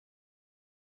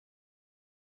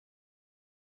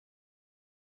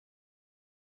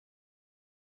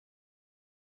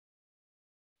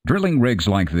Drilling rigs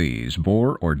like these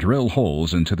bore or drill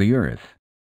holes into the earth.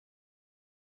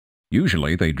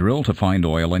 Usually they drill to find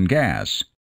oil and gas.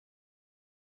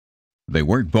 They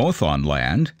work both on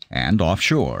land and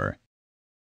offshore.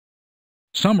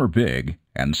 Some are big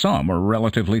and some are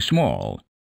relatively small.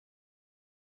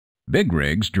 Big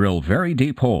rigs drill very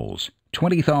deep holes,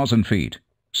 20,000 feet,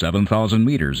 7,000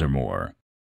 meters or more.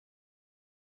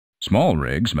 Small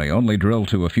rigs may only drill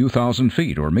to a few thousand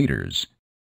feet or meters.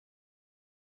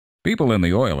 People in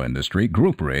the oil industry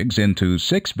group rigs into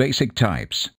 6 basic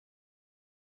types: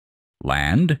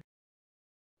 land,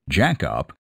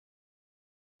 jackup,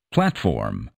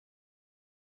 platform,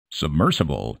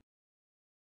 submersible,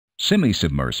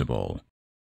 semi-submersible,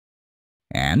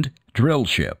 and drill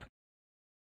ship.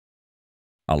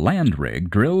 A land rig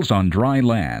drills on dry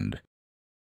land.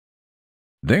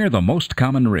 They're the most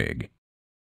common rig.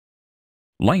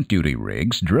 Light-duty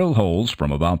rigs drill holes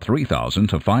from about 3,000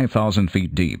 to 5,000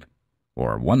 feet deep,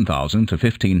 or 1,000 to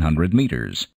 1,500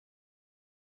 meters.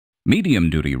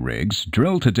 Medium-duty rigs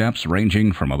drill to depths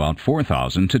ranging from about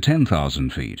 4,000 to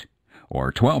 10,000 feet,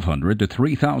 or 1,200 to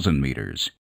 3,000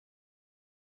 meters.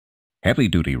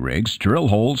 Heavy-duty rigs drill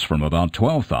holes from about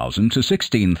 12,000 to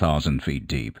 16,000 feet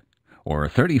deep, or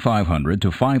 3,500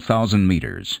 to 5,000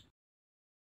 meters.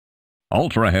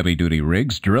 Ultra-heavy-duty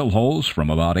rigs drill holes from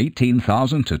about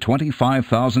 18,000 to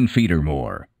 25,000 feet or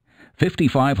more,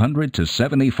 5,500 to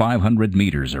 7,500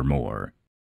 meters or more.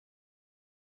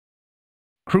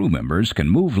 Crew members can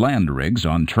move land rigs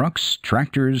on trucks,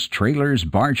 tractors, trailers,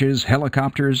 barges,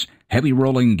 helicopters, heavy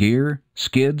rolling gear,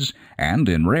 skids, and,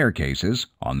 in rare cases,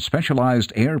 on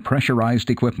specialized air-pressurized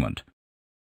equipment.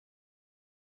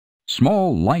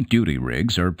 Small, light-duty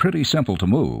rigs are pretty simple to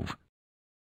move.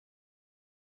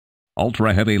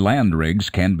 Ultra-heavy land rigs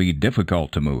can be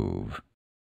difficult to move.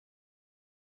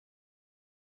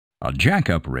 A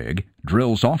jackup rig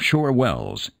drills offshore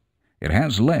wells. It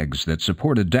has legs that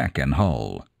support a deck and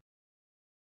hull.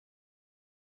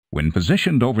 When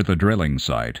positioned over the drilling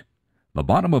site, the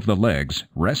bottom of the legs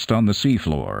rest on the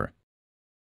seafloor.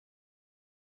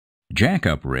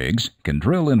 Jackup rigs can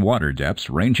drill in water depths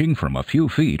ranging from a few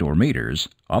feet or meters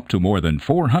up to more than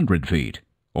 400 feet,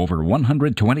 over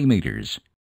 120 meters.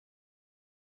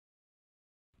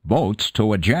 Boats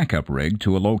tow a jackup rig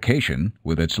to a location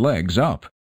with its legs up.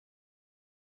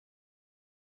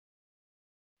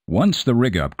 Once the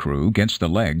rig-up crew gets the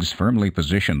legs firmly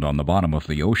positioned on the bottom of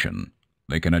the ocean,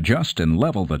 they can adjust and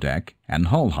level the deck and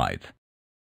hull height.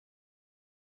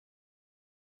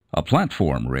 A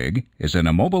platform rig is an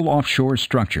immobile offshore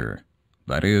structure.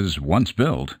 That is, once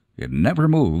built, it never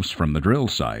moves from the drill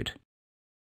site.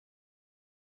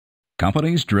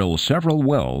 Companies drill several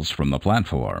wells from the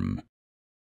platform.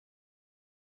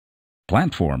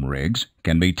 Platform rigs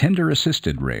can be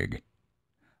tender-assisted rig.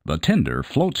 The tender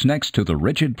floats next to the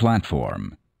rigid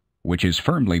platform, which is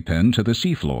firmly pinned to the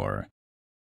seafloor.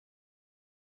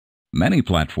 Many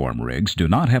platform rigs do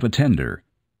not have a tender.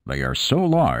 They are so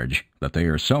large that they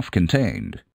are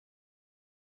self-contained.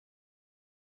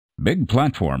 Big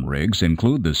platform rigs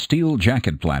include the steel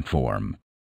jacket platform,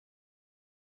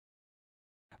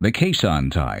 the caisson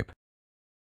type,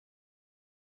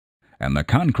 and the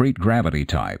concrete gravity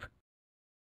type.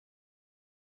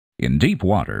 In deep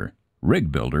water,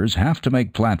 rig builders have to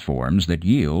make platforms that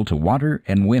yield to water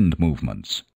and wind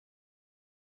movements.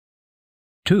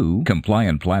 2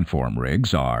 compliant platform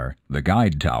rigs are the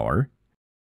guide tower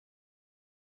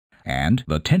and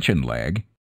the tension leg.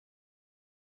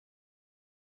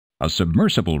 A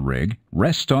submersible rig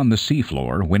rests on the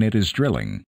seafloor when it is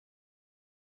drilling.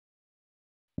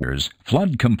 There's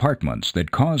flood compartments that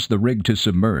cause the rig to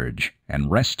submerge and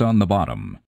rest on the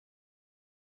bottom.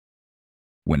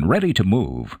 When ready to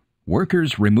move,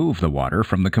 workers remove the water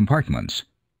from the compartments.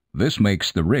 This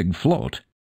makes the rig float.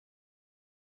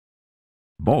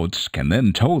 Boats can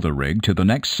then tow the rig to the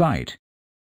next site.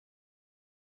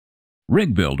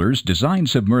 Rig builders design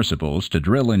submersibles to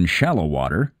drill in shallow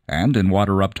water and in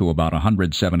water up to about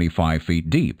 175 feet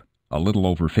deep, a little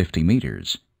over 50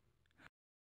 meters.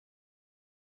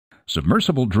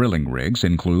 Submersible drilling rigs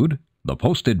include the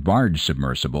posted barge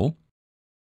submersible,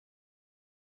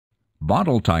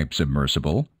 bottle-type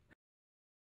submersible,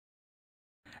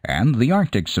 and the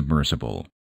Arctic submersible.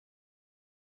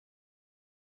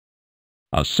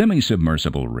 A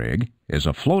semi-submersible rig is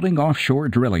a floating offshore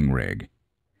drilling rig.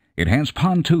 It has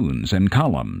pontoons and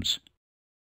columns.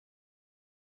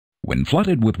 When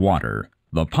flooded with water,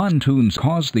 the pontoons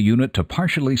cause the unit to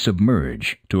partially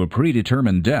submerge to a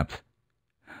predetermined depth.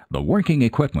 The working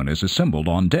equipment is assembled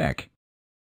on deck.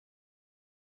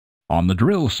 On the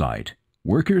drill site,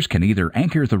 workers can either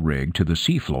anchor the rig to the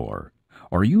seafloor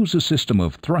or use a system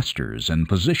of thrusters and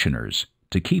positioners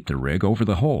to keep the rig over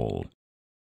the hole.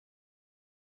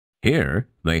 Here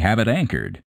they have it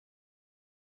anchored.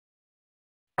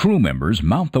 Crew members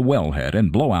mount the wellhead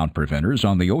and blowout preventers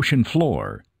on the ocean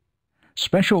floor.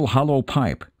 Special hollow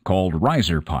pipe, called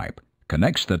riser pipe,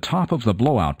 connects the top of the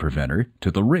blowout preventer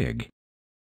to the rig.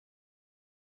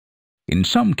 In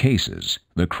some cases,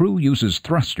 the crew uses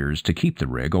thrusters to keep the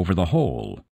rig over the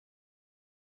hole.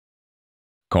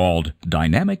 Called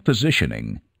dynamic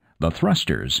positioning, the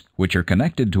thrusters, which are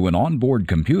connected to an onboard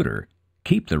computer,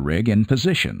 keep the rig in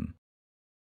position.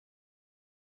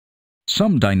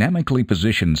 Some dynamically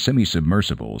positioned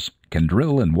semi-submersibles can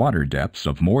drill in water depths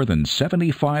of more than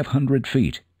 7,500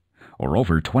 feet, or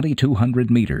over 2,200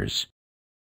 meters.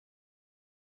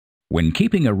 When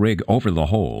keeping a rig over the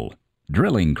hole,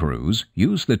 drilling crews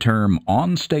use the term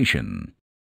on station.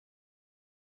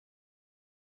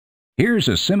 Here's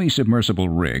a semi-submersible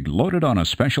rig loaded on a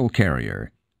special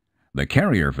carrier. The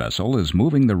carrier vessel is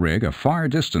moving the rig a far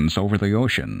distance over the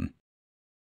ocean.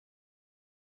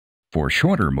 For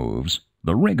shorter moves,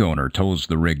 the rig owner tows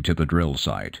the rig to the drill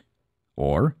site,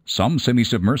 or some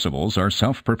semi-submersibles are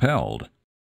self-propelled.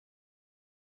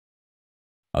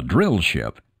 A drill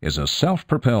ship is a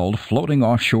self-propelled floating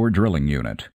offshore drilling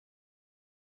unit.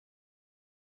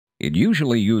 It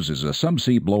usually uses a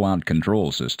subsea blowout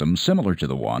control system similar to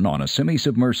the one on a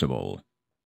semi-submersible.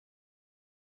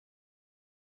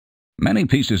 Many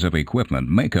pieces of equipment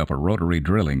make up a rotary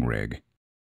drilling rig.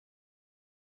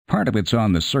 Part of it's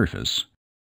on the surface,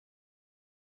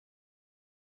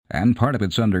 and part of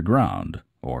it's underground,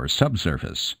 or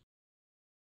subsurface.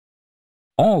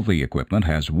 All the equipment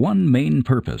has one main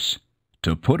purpose: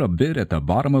 to put a bit at the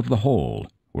bottom of the hole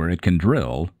where it can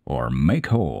drill or make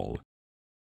hole.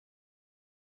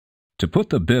 To put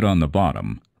the bit on the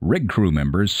bottom, rig crew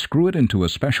members screw it into a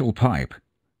special pipe.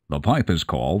 The pipe is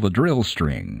called the drill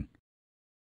string.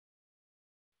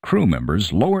 Crew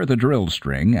members lower the drill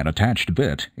string and attached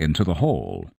bit into the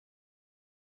hole.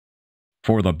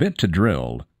 For the bit to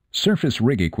drill, surface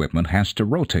rig equipment has to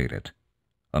rotate it,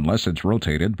 unless it's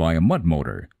rotated by a mud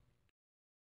motor.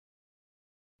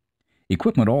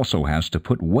 Equipment also has to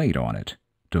put weight on it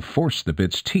to force the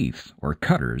bit's teeth or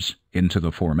cutters into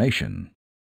the formation.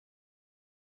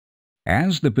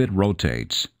 As the bit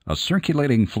rotates, a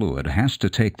circulating fluid has to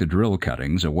take the drill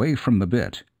cuttings away from the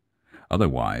bit.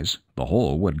 Otherwise, the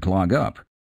hole would clog up.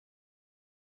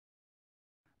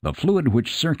 The fluid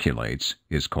which circulates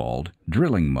is called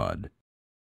drilling mud.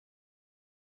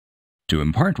 To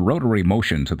impart rotary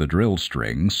motion to the drill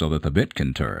string so that the bit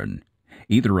can turn,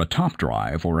 either a top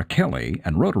drive or a Kelly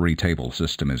and rotary table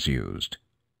system is used.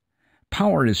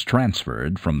 Power is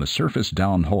transferred from the surface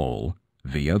down hole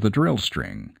via the drill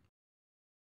string.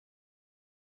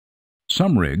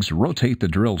 Some rigs rotate the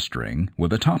drill string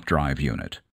with a top drive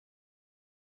unit.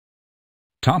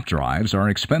 Top drives are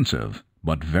expensive,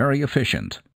 but very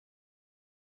efficient.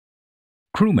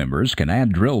 Crew members can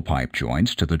add drill pipe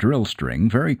joints to the drill string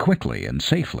very quickly and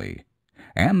safely,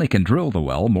 and they can drill the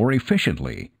well more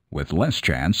efficiently, with less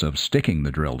chance of sticking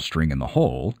the drill string in the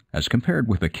hole as compared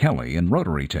with a Kelly and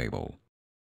rotary table.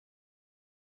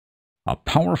 A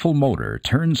powerful motor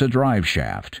turns a drive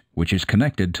shaft, which is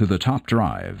connected to the top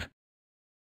drive.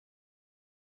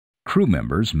 Crew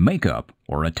members make up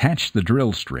or attach the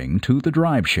drill string to the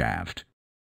drive shaft.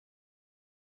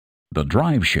 The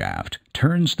drive shaft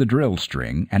turns the drill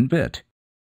string and bit.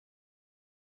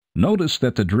 Notice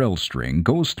that the drill string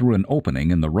goes through an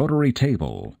opening in the rotary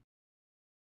table.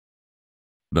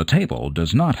 The table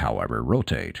does not, however,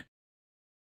 rotate.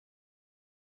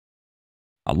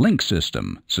 A link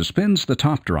system suspends the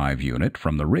top drive unit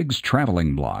from the rig's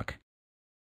traveling block.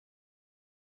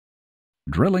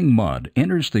 Drilling mud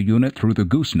enters the unit through the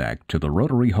gooseneck to the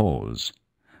rotary hose,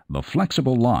 the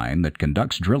flexible line that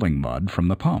conducts drilling mud from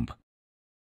the pump.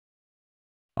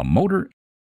 A motor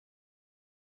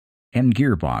and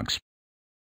gearbox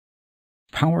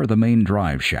power the main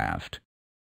drive shaft.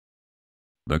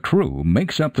 The crew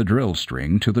makes up the drill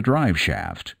string to the drive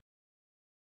shaft.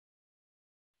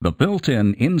 The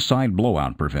built-in inside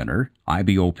blowout preventer,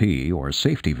 IBOP or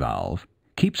safety valve,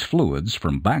 keeps fluids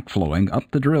from backflowing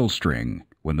up the drill string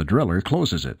when the driller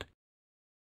closes it.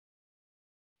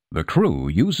 The crew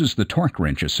uses the torque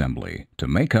wrench assembly to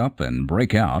make up and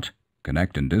break out,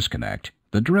 connect and disconnect,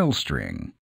 the drill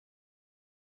string.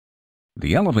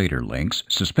 The elevator links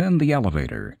suspend the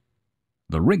elevator.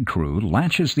 The rig crew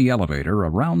latches the elevator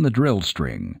around the drill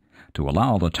string to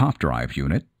allow the top drive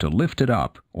unit to lift it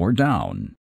up or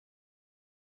down.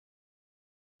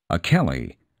 A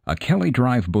Kelly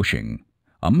drive bushing,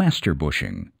 a master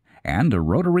bushing, and a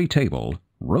rotary table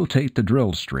rotate the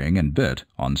drill string and bit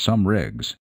on some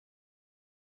rigs.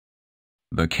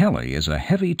 The Kelly is a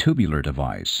heavy tubular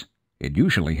device. It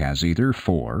usually has either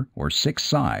 4 or 6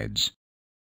 sides.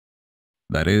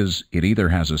 That is, it either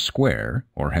has a square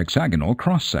or hexagonal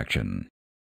cross-section.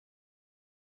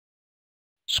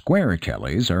 Square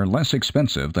Kellys are less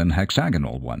expensive than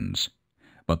hexagonal ones,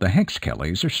 but the hex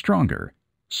Kellys are stronger,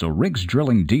 so rigs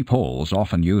drilling deep holes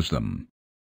often use them.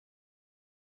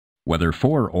 Whether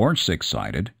 4 or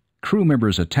 6-sided, crew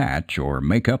members attach or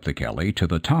make up the Kelly to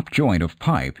the top joint of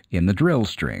pipe in the drill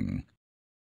string.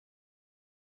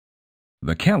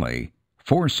 The Kelly,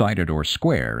 4-sided or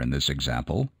square in this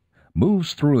example,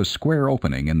 moves through a square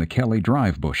opening in the Kelly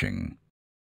drive bushing.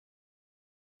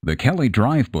 The Kelly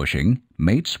drive bushing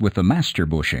mates with the master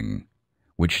bushing,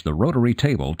 which the rotary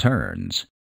table turns.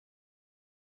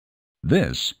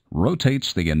 This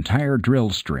rotates the entire drill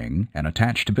string and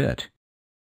attached bit.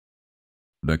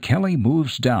 The Kelly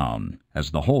moves down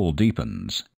as the hole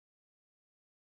deepens.